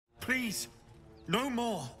Please, no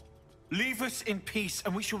more. Leave us in peace,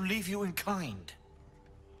 and we shall leave you in kind.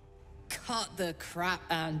 Cut the crap,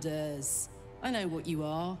 Anders. I know what you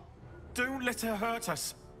are. Don't let her hurt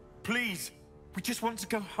us. Please, we just want to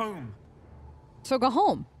go home. So go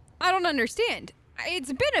home. I don't understand.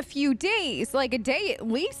 It's been a few days, like a day at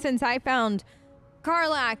least, since I found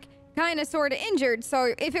Karlach kind of sort of injured.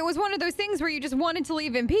 So if it was one of those things where you just wanted to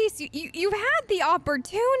leave in peace, you've had the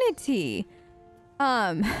opportunity.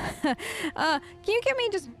 Can you give me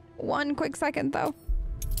just one quick second though?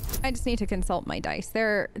 I just need to consult my dice.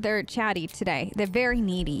 They're chatty today. They're very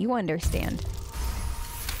needy. You understand?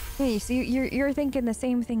 Yeah, you see, you're thinking the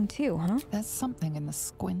same thing too, huh? There's something in the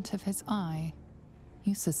squint of his eye.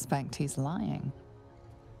 You suspect he's lying.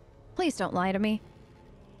 Please don't lie to me.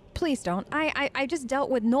 Please don't. I just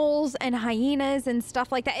dealt with gnolls and hyenas and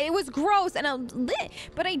stuff like that. It was gross and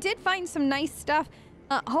but I did find some nice stuff,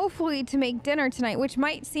 hopefully to make dinner tonight, which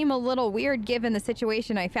might seem a little weird given the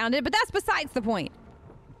situation I found it, but that's besides the point.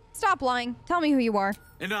 Stop lying. Tell me who you are.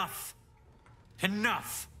 Enough.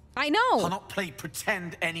 Enough. I know. I'll not play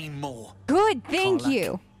pretend anymore. Good, thank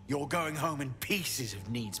you. You're going home in pieces if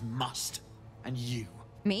needs must. And you.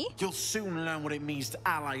 Me? You'll soon learn what it means to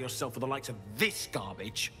ally yourself with the likes of this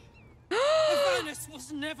garbage. Avernus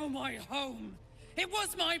was never my home. It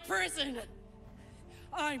was my prison.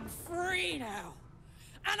 I'm free now.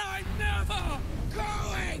 And I'm never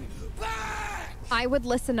going back! I would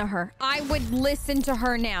listen to her. I would listen to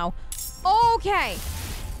her now. Okay.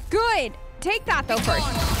 Good. Take that though first.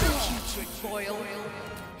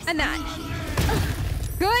 And that.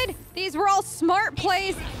 Good. These were all smart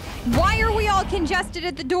plays. Why are we all congested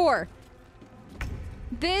at the door?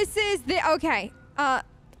 This is the... Okay.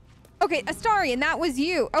 Okay, Astarion, that was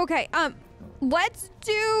you. Okay, let's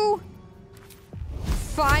do...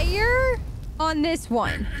 fire on this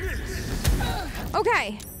one.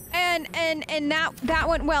 Okay. And that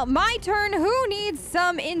one... Well, my turn. Who needs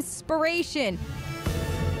some inspiration?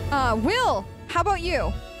 Will, how about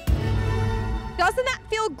you? Doesn't that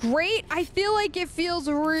feel great? I feel like it feels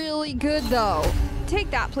really good, though. Take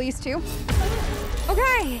that, please, too.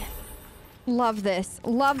 Okay. Love this.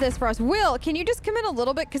 Love this for us. Will, can you just come in a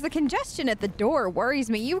little bit? Because the congestion at the door worries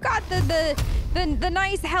me. You've got the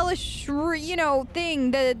nice hellish, you know,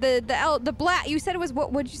 thing. The black. You said it was,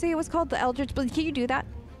 what did you say it was called? The Eldritch Blade. Can you do that?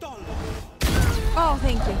 Oh,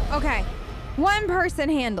 thank you. Okay. One person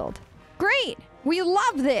handled. Great. We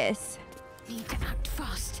love this. Need to act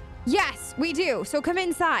fast. Yes, we do. So come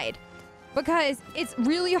inside. Because it's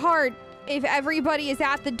really hard if everybody is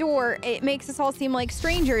at the door. It makes us all seem like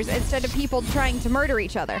strangers instead of people trying to murder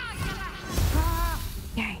each other.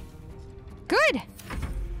 Okay. Good.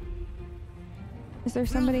 Is there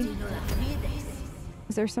somebody?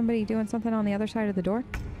 Is there somebody doing something on the other side of the door?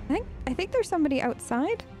 I think there's somebody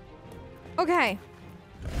outside. Okay.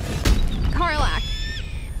 Karlach.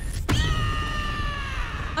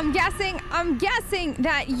 I'm guessing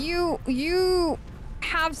that you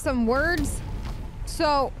have some words,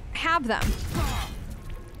 so have them.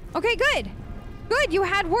 Okay, good. Good, you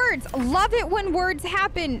had words. Love it when words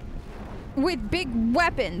happen with big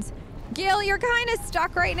weapons. Gil, you're kind of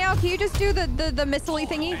stuck right now. Can you just do the missile-y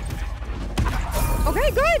thingy?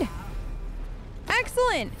 Okay, good.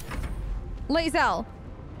 Excellent. Lae'zel,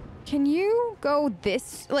 can you go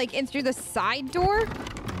this, like, in through the side door?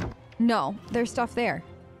 No, there's stuff there.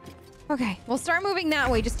 Okay, we'll start moving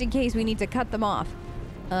that way just in case we need to cut them off.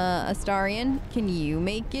 Astarion, can you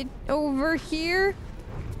make it over here?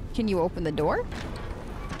 Can you open the door?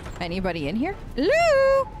 Anybody in here?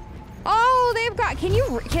 Hello? Oh, they've got...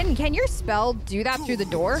 Can your spell do that through the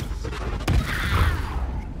door?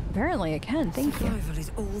 Apparently it can. Thank you. Survival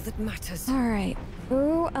is all that matters. All right.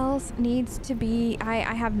 Who else needs to be...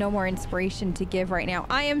 I have no more inspiration to give right now.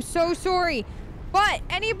 I am so sorry. But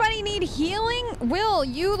anybody need healing? Will,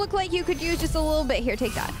 you look like you could use just a little bit. Here,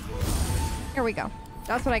 take that. Here we go.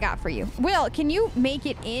 That's what I got for you. Will, can you make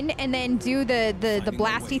it in and then do the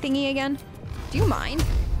blasty thingy again? Do you mind?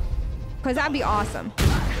 Because that'd be awesome.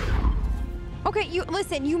 Okay,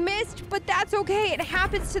 listen, you missed, but that's okay. It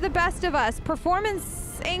happens to the best of us.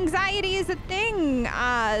 Performance anxiety is a thing,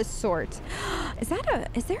 sort. Is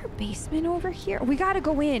there a basement over here? We gotta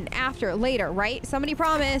go in later, right? Somebody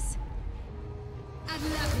promise.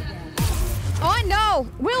 Oh no!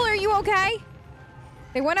 Will, are you okay?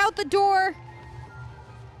 They went out the door.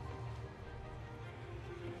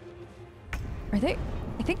 Are they?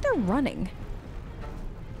 I think they're running.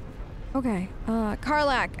 Okay,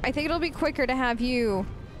 Karlach, I think it'll be quicker to have you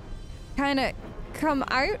kind of come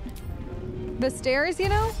out the stairs, you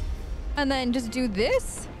know? And then just do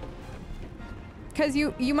this. Because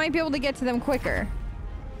you might be able to get to them quicker.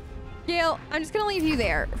 Gale, I'm just gonna leave you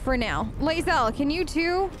there for now. Lae'zel, can you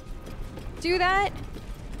too do that?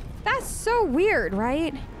 That's so weird,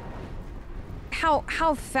 right?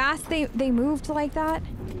 How fast they moved like that.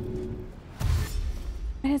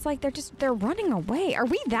 And it's like they're running away. Are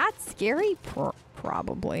we that scary?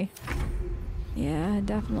 Probably. Yeah,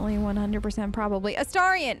 definitely 100% probably.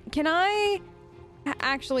 Astarion, can I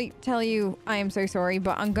actually tell you I am so sorry,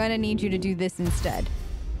 but I'm gonna need you to do this instead.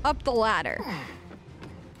 Up the ladder.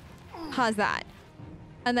 How's that?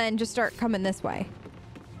 And then just start coming this way.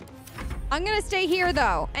 I'm gonna stay here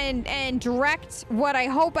though and direct what I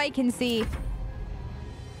hope I can see.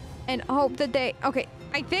 And hope that they... Okay,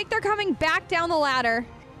 I think they're coming back down the ladder.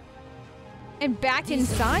 And back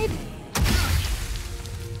inside?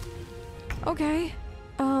 Okay.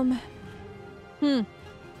 Alright.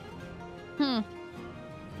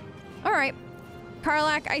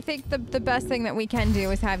 Karlach, I think the best thing that we can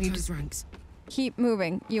do is have you just keep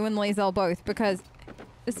moving. You and Lae'zel both, because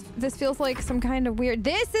this feels like some kind of weird...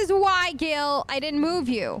 This is why, Gil, I didn't move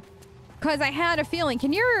you. Because I had a feeling.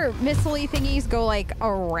 Can your missile thingies go, like,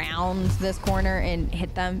 around this corner and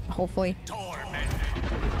hit them, hopefully? Oh,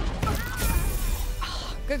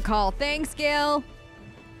 good call. Thanks, Gil.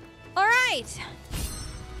 All right.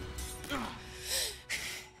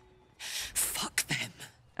 Fuck them.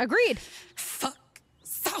 Agreed. Fuck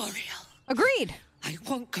Zariel. Agreed. I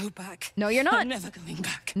won't go back. No, you're not. I'm never going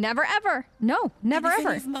back. Never, ever. No, never, and if ever.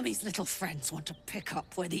 Any of Mummy's little friends want to pick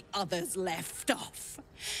up where the others left off,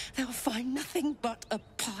 they'll find nothing but a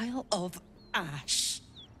pile of ash.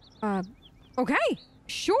 Okay.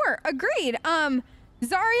 Sure. Agreed.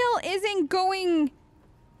 Zariel isn't going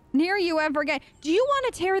near you ever again. Do you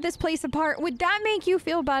want to tear this place apart? Would that make you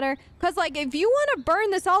feel better? Because, like, if you want to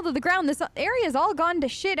burn this all to the ground, this area's all gone to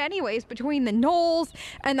shit anyways, between the gnolls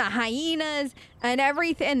and the hyenas and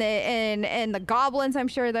everything, and the goblins, I'm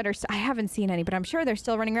sure, that are... I haven't seen any, but I'm sure they're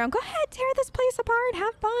still running around. Go ahead, tear this place apart.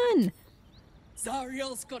 Have fun.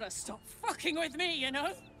 Zariel's gotta stop fucking with me, you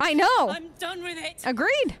know? I know. I'm done with it.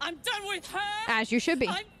 Agreed. I'm done with her. As you should be.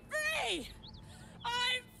 I'm free.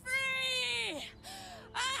 I'm free.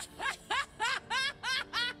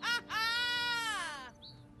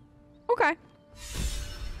 Okay.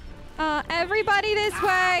 Everybody this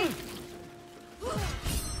way.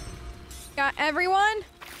 Got everyone?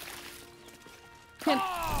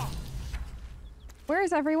 Where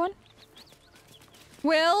is everyone?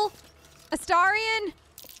 Will? Astarion?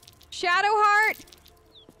 Shadowheart?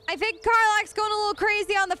 I think Karlach's going a little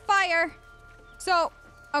crazy on the fire. So,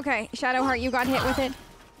 okay, Shadowheart, you got hit with it?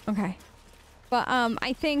 Okay. But,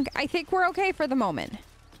 I think we're okay for the moment.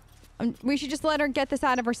 We should just let her get this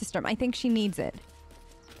out of her system. I think she needs it.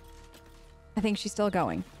 I think she's still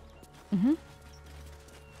going.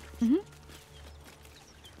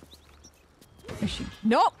 Is she?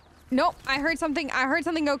 Nope. Nope. I heard something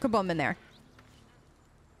go kaboom in there.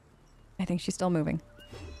 I think she's still moving.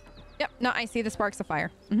 Yep. No, I see the sparks of fire.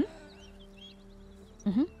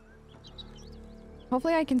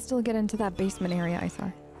 Hopefully I can still get into that basement area I saw.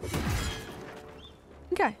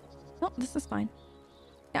 Okay. Well, this is fine.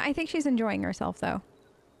 Yeah, I think she's enjoying herself, though.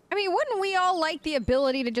 I mean, wouldn't we all like the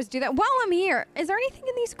ability to just do that? While I'm here, is there anything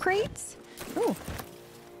in these crates? Ooh.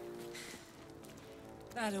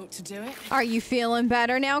 That ought to do it. Are you feeling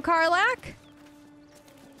better now, Karlach?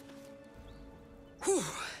 Whew.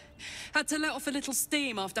 Had to let off a little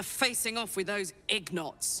steam after facing off with those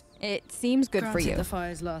ignots. It seems good for you. The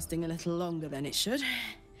fire's lasting a little longer than it should.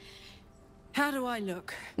 How do I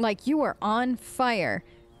look? Like you are on fire.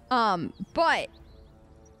 But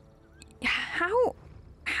how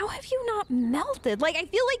have you not melted? Like, I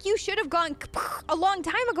feel like you should have gone a long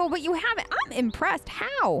time ago, but you haven't. I'm impressed.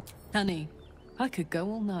 How? Honey, I could go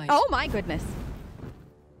all night. Oh my goodness.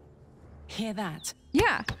 Hear that?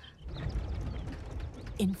 Yeah.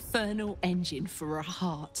 Infernal engine for a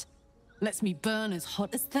heart. Lets me burn as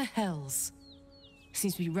hot as the hells.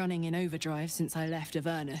 Seems to be running in overdrive since I left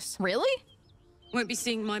Avernus. Really? Won't be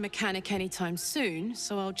seeing my mechanic anytime soon,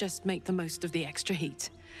 so I'll just make the most of the extra heat.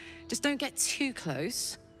 Just don't get too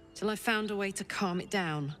close till I've found a way to calm it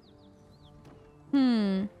down.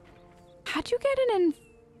 How'd you get an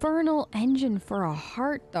infernal engine for a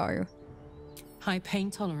heart, though? High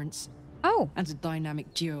pain tolerance. Oh. And a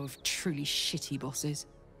dynamic duo of truly shitty bosses.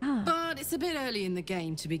 Ah. But it's a bit early in the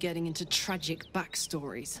game to be getting into tragic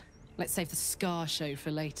backstories. Let's save the Scar show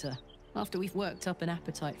for later, after we've worked up an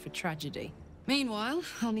appetite for tragedy. Meanwhile,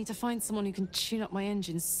 I'll need to find someone who can tune up my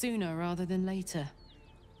engine sooner rather than later.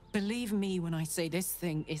 Believe me when I say this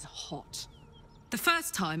thing is hot. The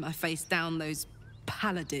first time I faced down those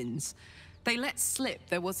Paladins, they let slip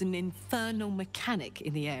there was an infernal mechanic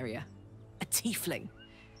in the area. A tiefling.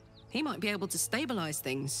 He might be able to stabilize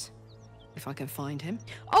things. If I can find him.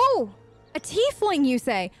 Oh, a tiefling, you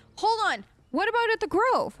say? Hold on. What about at the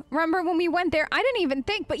Grove? Remember when we went there? I didn't even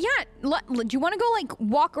think, but yeah, do you want to go like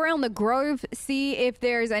walk around the Grove, see if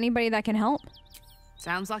there's anybody that can help?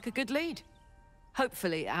 Sounds like a good lead.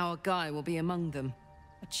 Hopefully our guy will be among them.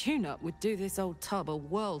 A tune-up would do this old tub a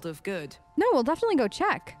world of good. No, we'll definitely go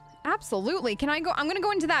check. Absolutely. Can I go? I'm gonna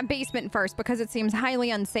go into that basement first because it seems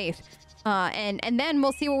highly unsafe. And then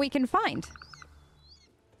we'll see what we can find.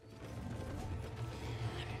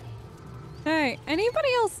 Hey, anybody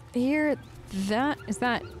else hear that?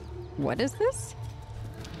 What is this?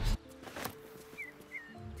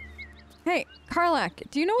 Hey, Karlach,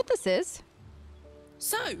 do you know what this is?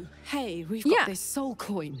 So, hey, we've got this soul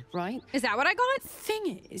coin, right? Is that what I got?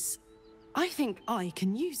 Thing is, I think I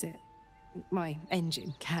can use it. My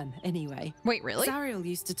engine can, anyway. Wait, really? Zariel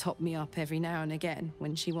used to top me up every now and again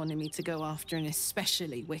when she wanted me to go after an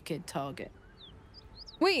especially wicked target.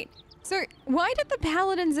 Wait, so why did the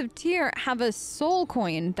Paladins of Tyr have a soul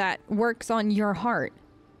coin that works on your heart?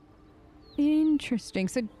 Interesting.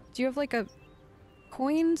 So do you have like a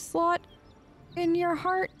coin slot in your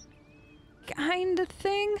heart kind of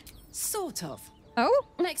thing? Sort of. Oh?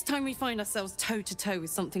 Next time we find ourselves toe-to-toe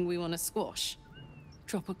with something we want to squash,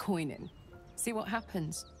 drop a coin in. See what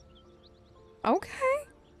happens. Okay.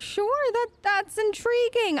 Sure, that's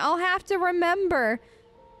intriguing. I'll have to remember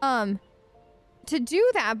to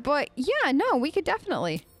do that, but yeah, no, we could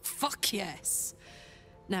definitely. Fuck yes.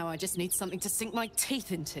 Now I just need something to sink my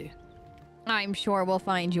teeth into. I'm sure we'll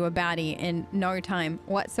find you a baddie in no time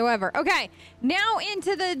whatsoever. Okay, now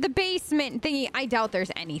into the basement thingy. I doubt there's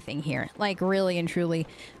anything here, like really and truly.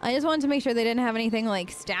 I just wanted to make sure they didn't have anything like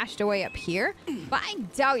stashed away up here, but I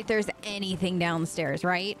doubt there's anything downstairs,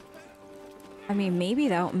 right? I mean, maybe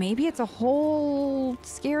though. Maybe it's a whole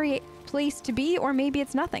scary place to be, or maybe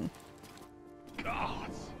it's nothing. Oh,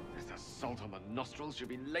 this assault on the nostrils should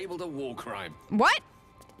be labeled a war crime. What?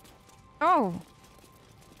 Oh.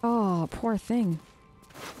 Oh, poor thing.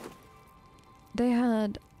 They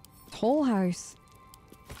had Toll House.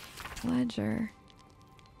 Ledger.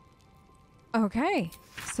 Okay,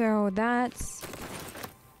 so that's...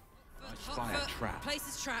 Fire trap. Place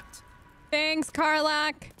is trapped. Thanks,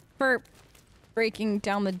 Karlach, for breaking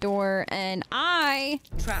down the door, and I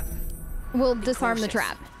will disarm the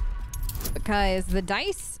trap. Because the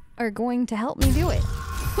dice are going to help me do it.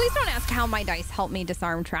 Please don't ask how my dice help me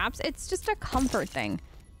disarm traps. It's just a comfort thing.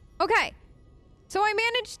 Okay, so I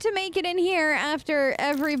managed to make it in here after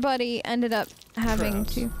everybody ended up having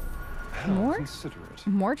to... More?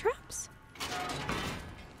 More traps?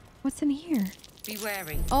 What's in here? Be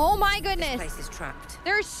wary. Oh my goodness. This place is trapped.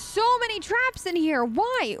 There's so many traps in here.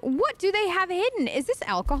 Why? What do they have hidden? Is this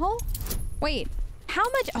alcohol? Wait, how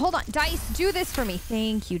much? Hold on. Dice, do this for me.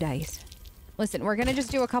 Thank you, Dice. Listen, we're gonna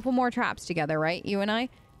just do a couple more traps together, right? You and I?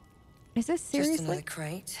 Is this seriously? Just another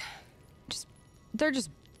crate. They're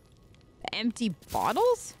just empty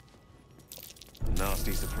bottles?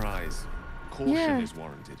 Nasty surprise. Caution is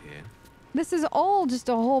warranted here. This is all just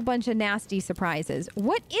a whole bunch of nasty surprises.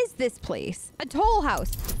 What is this place? A toll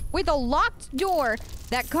house with a locked door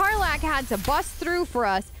that Karlach had to bust through for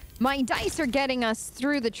us. My dice are getting us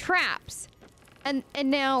through the traps. And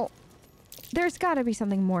now there's got to be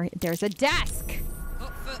something more. There's a desk.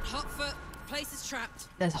 Hot foot. Place is trapped.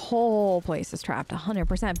 This whole place is trapped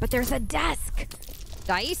 100%, but there's a desk.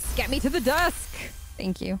 Dice, get me to the desk.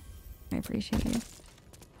 Thank you. I appreciate it.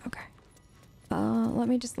 Okay. Let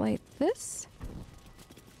me just light this.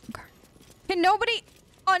 Okay. Can nobody...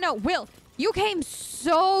 Oh, no, Will. You came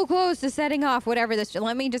so close to setting off whatever this...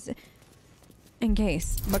 Let me just... In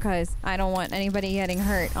case, because I don't want anybody getting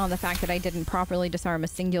hurt on the fact that I didn't properly disarm a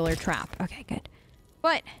singular trap. Okay, good.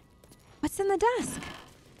 But what's in the desk?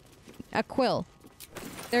 A quill.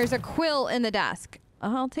 There's a quill in the desk.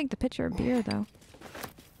 I'll take the pitcher of beer, though.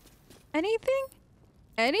 Anything?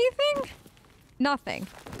 Anything? Nothing.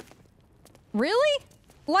 Really?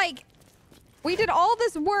 Like, we did all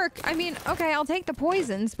this work. I mean, okay, I'll take the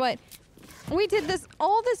poisons, but we did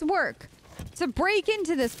all this work to break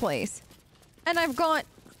into this place. And I've got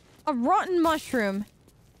a rotten mushroom.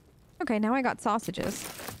 Okay, now I got sausages.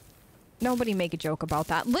 Nobody make a joke about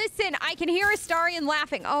that. Listen, I can hear Astarion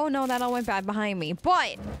laughing. Oh no, that all went bad behind me.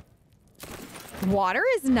 But water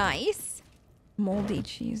is nice. Moldy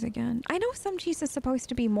cheese again. I know some cheese is supposed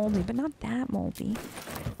to be moldy, but not that moldy.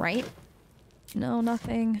 Right? No,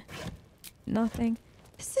 nothing. Nothing.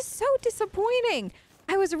 This is so disappointing.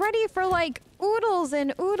 I was ready for like oodles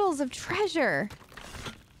and oodles of treasure.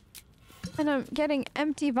 And I'm getting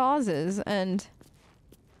empty vases and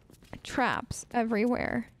traps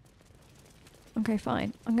everywhere. Okay,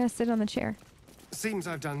 fine. I'm gonna sit on the chair. Seems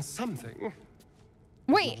I've done something.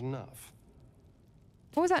 Wait, Not enough.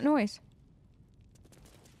 what was that noise?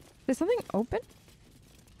 Is something open?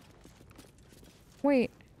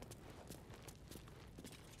 Wait.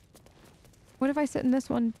 What if I sit in this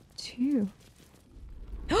one too?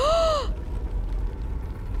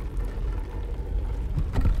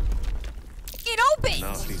 It opened!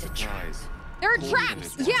 Nasty surprise. There are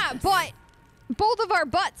traps! Yeah, but both of our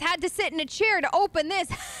butts had to sit in a chair to open this.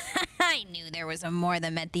 I knew there was a more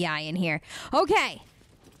than met the eye in here. Okay.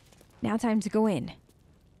 Now time to go in.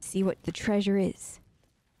 See what the treasure is.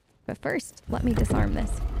 But first, let me disarm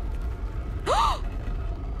this.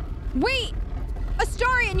 Wait!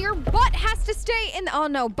 Astarion, your butt has to stay in... Oh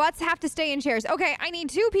no, butts have to stay in chairs. Okay, I need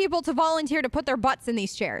 2 people to volunteer to put their butts in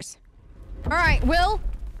these chairs. Alright, Will,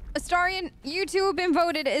 Astarion, you 2 have been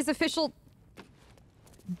voted as official...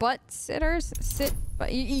 butt sitters?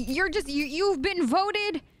 You've been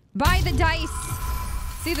voted by the dice.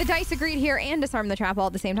 See, the dice agreed here and disarm the trap all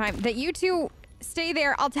at the same time. That you 2 stay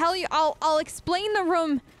there. I'll tell you, I'll explain the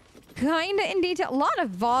room kinda in detail. A lot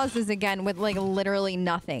of vases again with like literally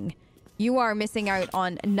nothing. You are missing out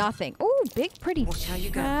on nothing. Oh, big pretty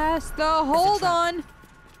chest. Hold on.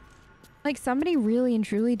 Like somebody really and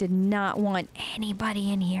truly did not want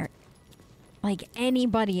anybody in here. Like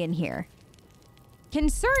anybody in here.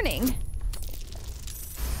 Concerning,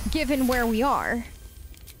 given where we are,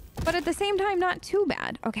 but at the same time, not too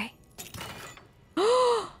bad. Okay.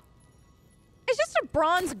 It's just a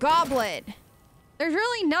bronze goblet. There's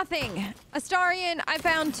really nothing. Astarion, I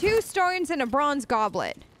found 2 stones and a bronze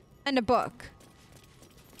goblet. And a book.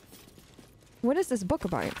 What is this book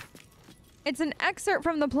about? It's an excerpt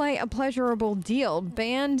from the play A Pleasurable Deal,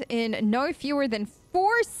 banned in no fewer than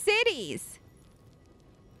 4 cities.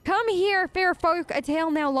 Come here, fair folk, a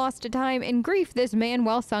tale now lost to time. In grief, this man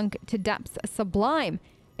well sunk to depths sublime.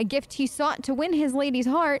 A gift he sought to win his lady's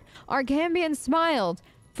heart. Our Cambion smiled,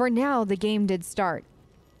 for now the game did start.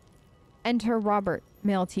 Enter Robert,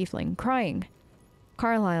 male tiefling, crying.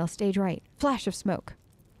 Carlisle, stage right. Flash of smoke.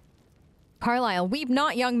 Carlisle, weep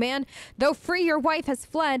not, young man, though free your wife has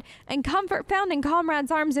fled, and comfort found in comrade's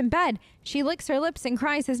arms in bed. She licks her lips and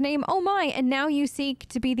cries his name, oh my, and now you seek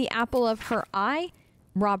to be the apple of her eye?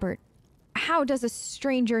 Robert, how does a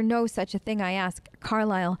stranger know such a thing, I ask?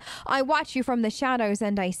 Carlisle, I watch you from the shadows,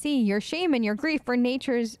 and I see your shame and your grief for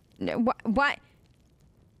nature's... What?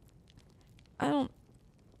 I don't...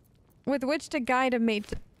 With which to guide a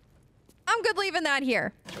mate... I'm good leaving that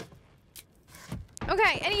here.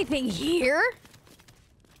 Okay, anything here?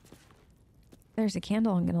 There's a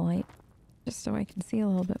candle I'm gonna light. Just so I can see a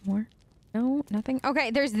little bit more. No, nothing.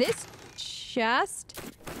 Okay, there's this chest.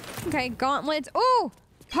 Okay, gauntlets. Oh!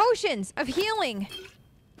 Potions of healing.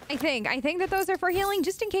 I think that those are for healing,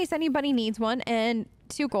 just in case anybody needs one. And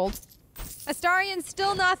 2 gold. Astarion,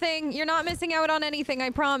 still nothing. You're not missing out on anything,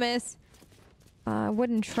 I promise.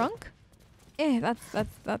 Wooden trunk?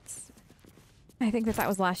 That's... I think that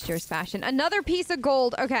was last year's fashion. Another piece of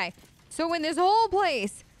gold. Okay. So in this whole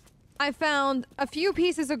place, I found a few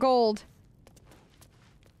pieces of gold.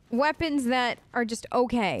 Weapons that are just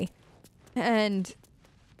okay. And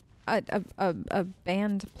a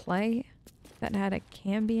band play that had a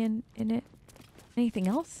Cambion in it. Anything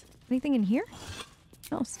else? Anything in here?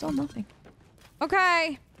 No, still nothing.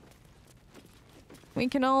 Okay. We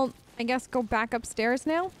can all, I guess, go back upstairs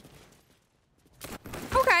now.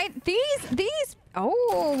 Okay, these,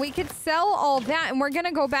 oh, we could sell all that, and we're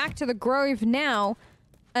gonna go back to the grove now,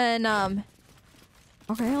 and,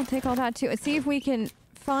 okay, I'll take all that too. See if we can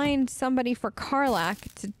find somebody for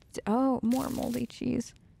Karlach to, oh, more moldy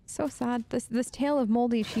cheese. So sad. This tale of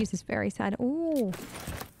moldy cheese is very sad. Ooh.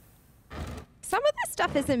 Some of this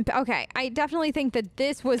stuff isn't, okay, I definitely think that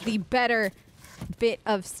this was the better bit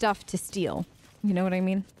of stuff to steal. You know what I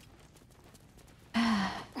mean?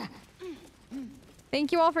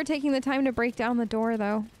 Thank you all for taking the time to break down the door,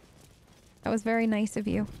 though. That was very nice of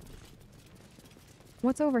you.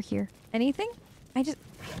 What's over here? Anything? I just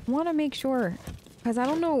want to make sure, because I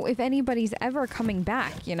don't know if anybody's ever coming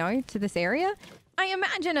back, you know, to this area. I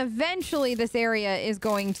imagine eventually this area is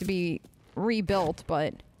going to be rebuilt,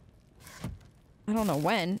 but I don't know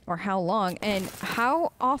when or how long. And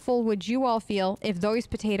how awful would you all feel if those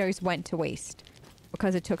potatoes went to waste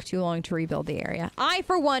because it took too long to rebuild the area? I,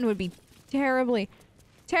 for one, would be terribly,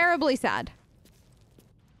 terribly sad.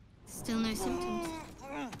 Still no symptoms.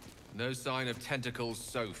 No sign of tentacles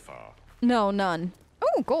so far. No, none.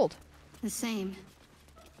 Oh, gold. The same.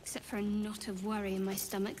 Except for a knot of worry in my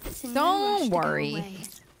stomach that's in Don't no rush worry. to go away.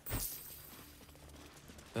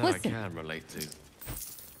 That Listen. I can relate to.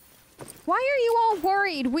 Why are you all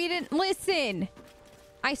worried? We didn't listen.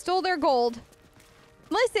 I stole their gold.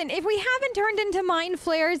 Listen, if we haven't turned into mind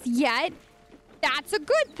flayers yet, that's a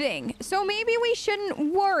good thing. So maybe we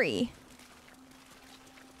shouldn't worry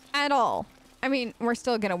at all. I mean, we're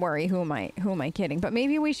still gonna worry. Who am I kidding? But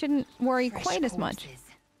maybe we shouldn't worry quite as much.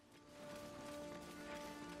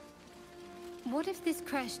 What if this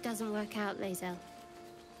crash doesn't work out, Lae'zel?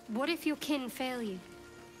 What if your kin fail you?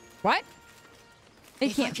 What? They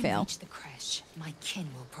If can't I can fail. reach the crash, my kin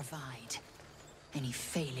will provide. Any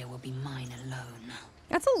failure will be mine alone.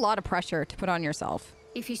 That's a lot of pressure to put on yourself.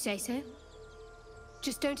 If you say so.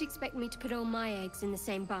 Just don't expect me to put all my eggs in the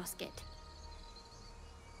same basket.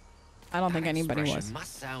 I don't think That anybody was. expression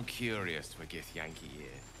must sound curious for Githyanki here,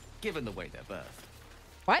 given the way they're birthed.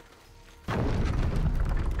 What?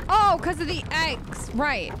 Oh, because of the eggs.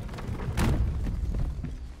 Right.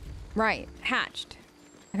 Right. Hatched.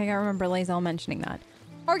 I think I remember Lae'zel mentioning that.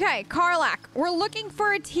 Okay, Karlach. We're looking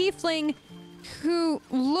for a tiefling who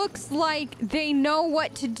looks like they know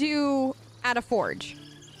what to do at a forge.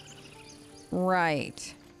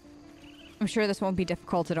 Right. I'm sure this won't be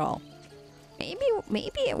difficult at all. Maybe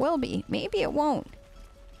it will be. Maybe it won't.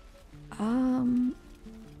 No,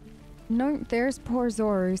 there's poor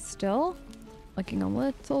Zoru still. Looking a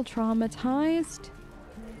little traumatized.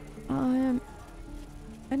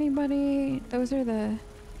 Anybody? Those are the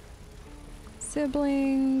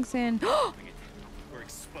siblings and... We're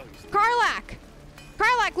exposed. Karlach!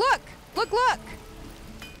 Karlach, look! Look, look!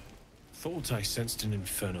 Thought I sensed an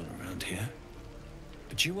infernal around here.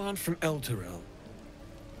 But you aren't from Elturel.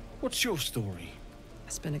 What's your story? I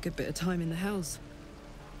spent a good bit of time in the Hells.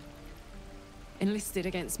 Enlisted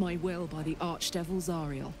against my will by the Archdevil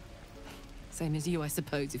Zariel. Same as you, I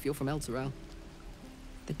suppose, if you're from Elturel.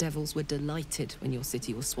 The devils were delighted when your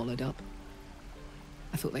city was swallowed up.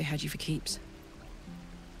 I thought they had you for keeps.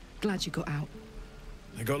 Glad you got out.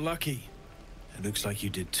 I got lucky. It looks like you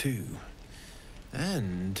did too.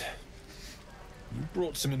 And you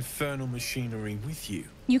brought some infernal machinery with you.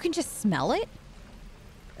 You can just smell it?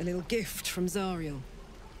 A little gift from Zariel.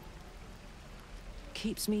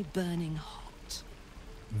 Keeps me burning hot.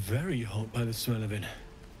 Very hot by the smell of it.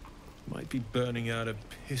 Might be burning out a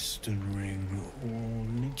piston ring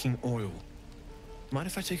or leaking oil. Mind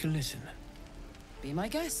if I take a listen? Be my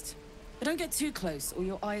guest. But don't get too close or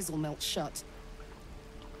your eyes will melt shut.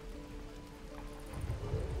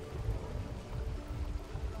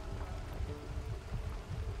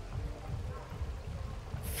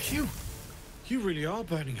 Phew! You really are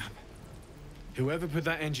burning up. Whoever put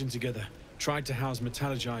that engine together tried to house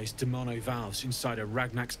metallurgized demono valves inside a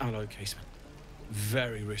Ragnak's alloy casement.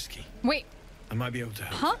 Very risky. Wait. I might be able to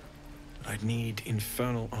help. Huh? I'd need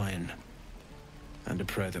infernal iron. And a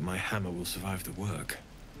prayer that my hammer will survive the work.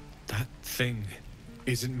 That thing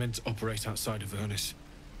isn't meant to operate outside of Ernest.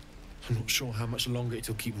 I'm not sure how much longer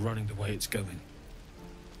it'll keep running the way it's going.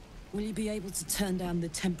 Will you be able to turn down the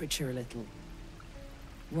temperature a little?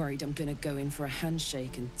 Worried I'm gonna go in for a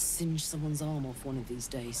handshake and singe someone's arm off one of these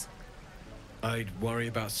days. I'd worry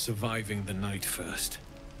about surviving the night first.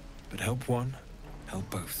 But help one, help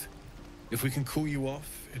both. If we can cool you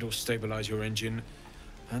off, it'll stabilize your engine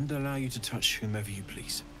and allow you to touch whomever you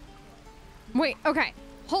please. Wait, okay.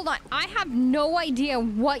 Hold on. I have no idea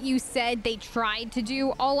what you said they tried to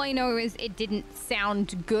do. All I know is it didn't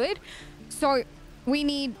sound good. So we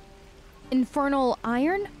need infernal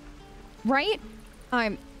iron, right?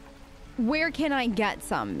 Where can I get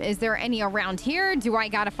some? Is there any around here? Do I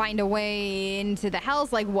gotta find a way into the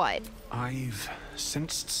Hells? Like what? I've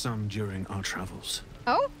sensed some during our travels.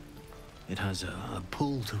 Oh? It has a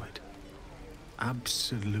pull to it.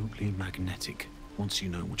 Absolutely magnetic, once you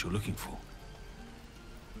know what you're looking for.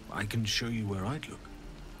 I can show you where I'd look.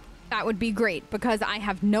 That would be great because I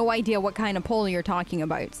have no idea what kind of pole you're talking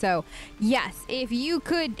about. So, yes, if you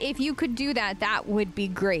could do that, that would be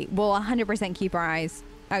great. We'll 100% keep our eyes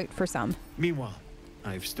out for some. Meanwhile,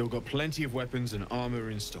 I've still got plenty of weapons and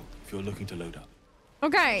armor in stock if you're looking to load up.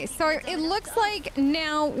 Okay, so it looks like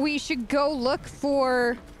now we should go look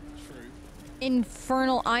for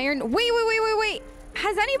infernal iron. Wait.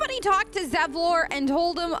 Has anybody talked to Zevlor and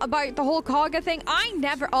told him about the whole Kaga thing? I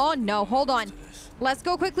never. Oh, no. Hold on. Let's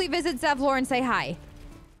go quickly visit Zevlor and say hi.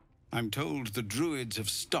 I'm told the druids have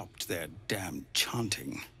stopped their damn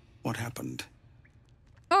chanting. What happened?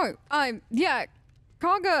 Oh, yeah.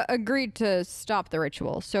 Kaga agreed to stop the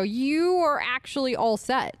ritual, so you are actually all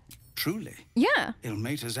set. Truly? Yeah.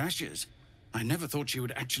 Ilmater's ashes. I never thought she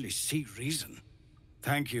would actually see reason.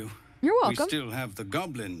 Thank you. You're welcome. We still have the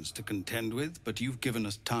goblins to contend with, but you've given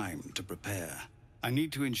us time to prepare. I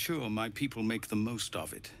need to ensure my people make the most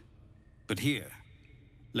of it. But here,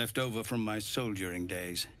 left over from my soldiering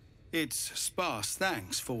days. It's sparse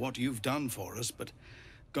thanks for what you've done for us, but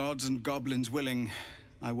gods and goblins willing,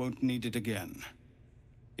 I won't need it again.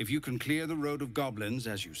 If you can clear the road of goblins,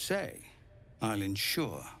 as you say, I'll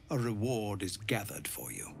ensure a reward is gathered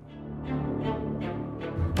for you.